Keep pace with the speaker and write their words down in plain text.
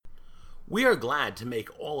We are glad to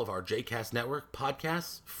make all of our JCast Network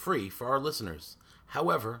podcasts free for our listeners.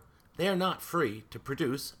 However, they are not free to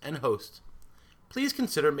produce and host. Please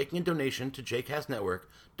consider making a donation to JCast Network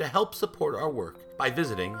to help support our work by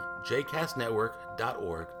visiting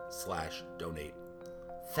jcastnetwork.org/donate.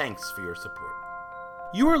 Thanks for your support.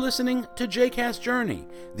 You are listening to JCast Journey,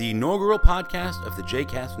 the inaugural podcast of the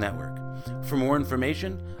JCast Network. For more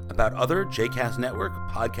information about other JCast Network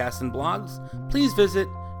podcasts and blogs, please visit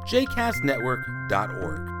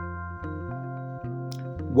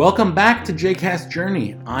jcastnetwork.org. Welcome back to JCast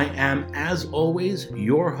Journey. I am, as always,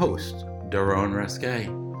 your host, Daron Rasquet.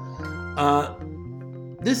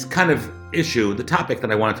 This kind of issue, the topic that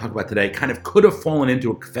I want to talk about today, kind of could have fallen into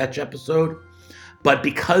a Kvetch episode, but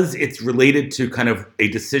because it's related to kind of a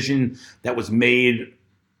decision that was made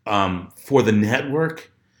for the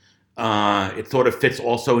network, it sort of fits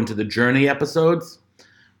also into the Journey episodes.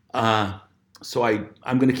 So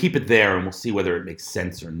I'm going to keep it there, and we'll see whether it makes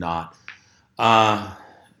sense or not.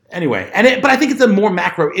 Anyway, but I think it's a more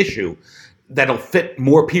macro issue that'll fit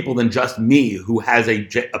more people than just me who has a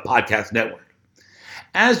podcast network.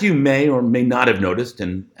 As you may or may not have noticed,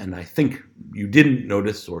 and I think you didn't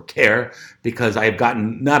notice or care because I have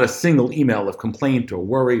gotten not a single email of complaint or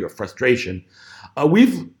worry or frustration,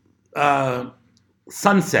 we've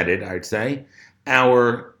sunsetted, I'd say,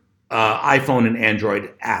 our iPhone and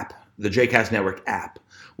Android app, the JCast Network app,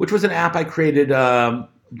 which was an app I created a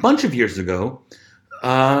bunch of years ago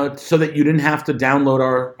so that you didn't have to download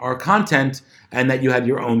our content and that you had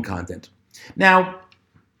your own content. Now,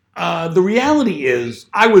 the reality is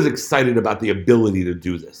I was excited about the ability to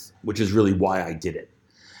do this, which is really why I did it.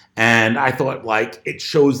 And I thought, it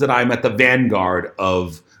shows that I'm at the vanguard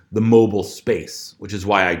of the mobile space, which is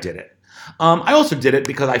why I did it. I also did it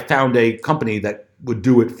because I found a company that would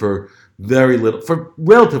do it for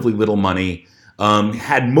relatively little money,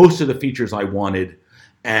 had most of the features I wanted,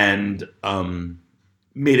 and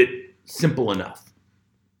made it simple enough.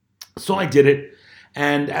 So I did it.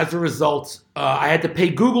 And as a result, I had to pay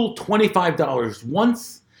Google $25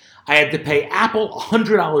 once. I had to pay Apple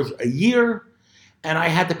 $100 a year. And I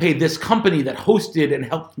had to pay this company that hosted and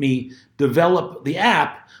helped me develop the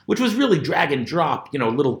app, which was really drag and drop,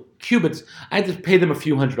 little qubits. I had to pay them a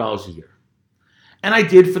few $100s a year. And I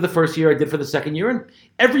did for the first year, I did for the second year. And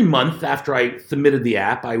every month after I submitted the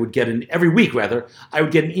app, every week I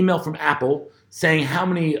would get an email from Apple saying how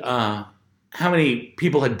many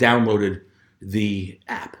people had downloaded the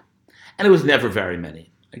app. And it was never very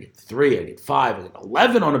many. I get 3, I get 5, I get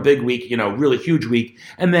 11 on a big week, really huge week.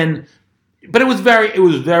 And then, but it was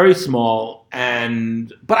very small.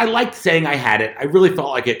 But I liked saying I had it. I really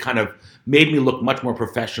felt like it kind of made me look much more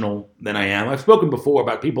professional than I am. I've spoken before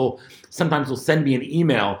about people sometimes will send me an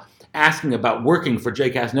email asking about working for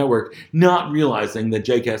JCast Network, not realizing that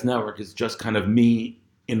JCast Network is just kind of me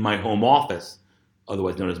in my home office,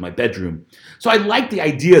 otherwise known as my bedroom. So I liked the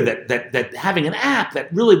idea that having an app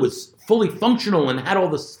that really was fully functional and had all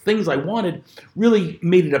the things I wanted really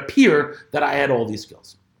made it appear that I had all these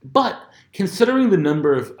skills. But considering the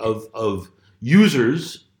number of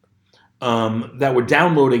users that were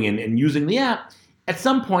downloading and using the app, at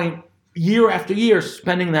some point, year after year,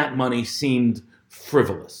 spending that money seemed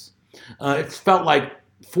frivolous. It felt like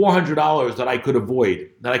 $400 that I could avoid,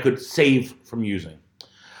 that I could save from using.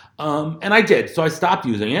 And I did. So I stopped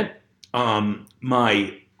using it.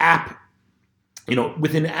 My app,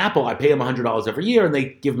 within Apple, I pay them $100 every year, and they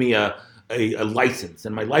give me a license.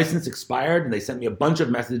 And my license expired, and they sent me a bunch of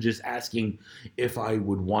messages asking if I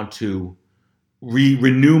would want to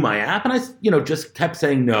renew my app. And I, just kept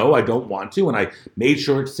saying, no, I don't want to. And I made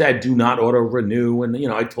sure it said, do not auto-renew. And,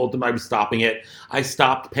 I told them I was stopping it. I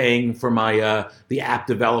stopped paying for my the app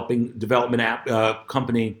development app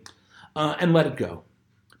company and let it go.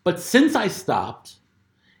 But since I stopped,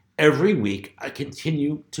 every week I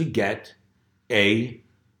continue to get a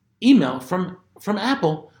email from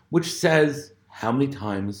Apple which says how many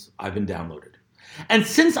times I've been downloaded. And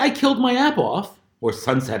since I killed my app off, or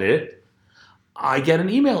sunsetted it, I get an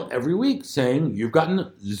email every week saying you've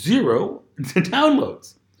gotten 0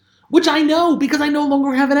 downloads, which I know because I no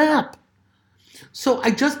longer have an app. So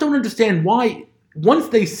I just don't understand why, once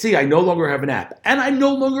they see I no longer have an app and I'm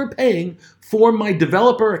no longer paying for my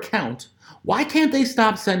developer account, why can't they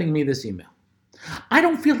stop sending me this email? I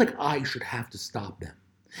don't feel like I should have to stop them.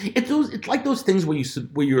 It's like those things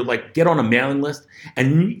where you're like get on a mailing list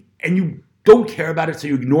and you don't care about it, so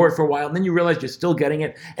you ignore it for a while, and then you realize you're still getting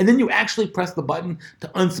it, and then you actually press the button to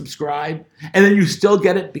unsubscribe, and then you still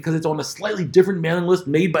get it because it's on a slightly different mailing list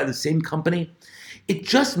made by the same company. It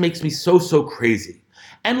just makes me so crazy.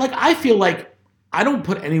 And I feel like I don't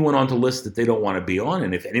put anyone onto lists that they don't want to be on.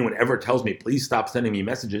 And if anyone ever tells me, please stop sending me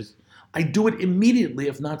messages, I do it immediately,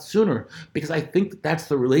 if not sooner, because I think that that's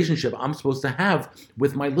the relationship I'm supposed to have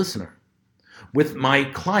with my listener, with my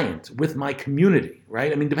client, with my community,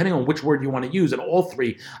 right? I mean, depending on which word you want to use, and all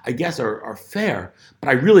three, I guess, are fair, but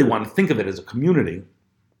I really want to think of it as a community.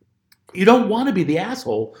 You don't want to be the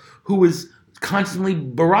asshole who is constantly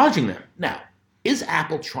barraging them. Now, is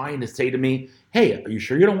Apple trying to say to me, hey, are you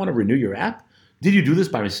sure you don't want to renew your app? Did you do this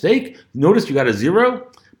by mistake? Notice you got a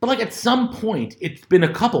 0? But like at some point, it's been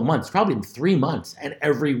a couple months, probably been 3 months, and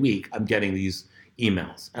every week I'm getting these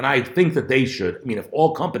emails. And I think that they should, I mean, if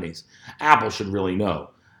all companies, Apple should really know.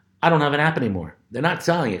 I don't have an app anymore. They're not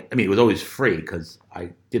selling it. I mean, it was always free because I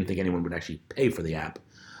didn't think anyone would actually pay for the app.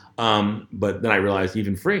 But then I realized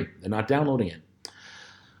even free, they're not downloading it.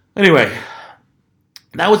 Anyway,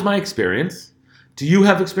 that was my experience. Do you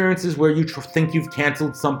have experiences where you think you've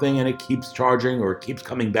canceled something and it keeps charging or it keeps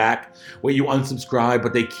coming back, where you unsubscribe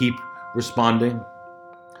but they keep responding?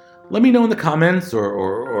 Let me know in the comments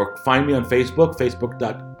or find me on Facebook,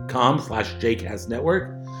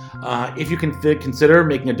 facebook.com/JCastNetwork. If you can consider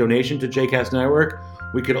making a donation to JCast Network,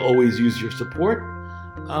 we could always use your support.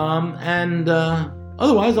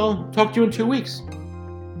 Otherwise, I'll talk to you in 2 weeks.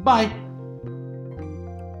 Bye.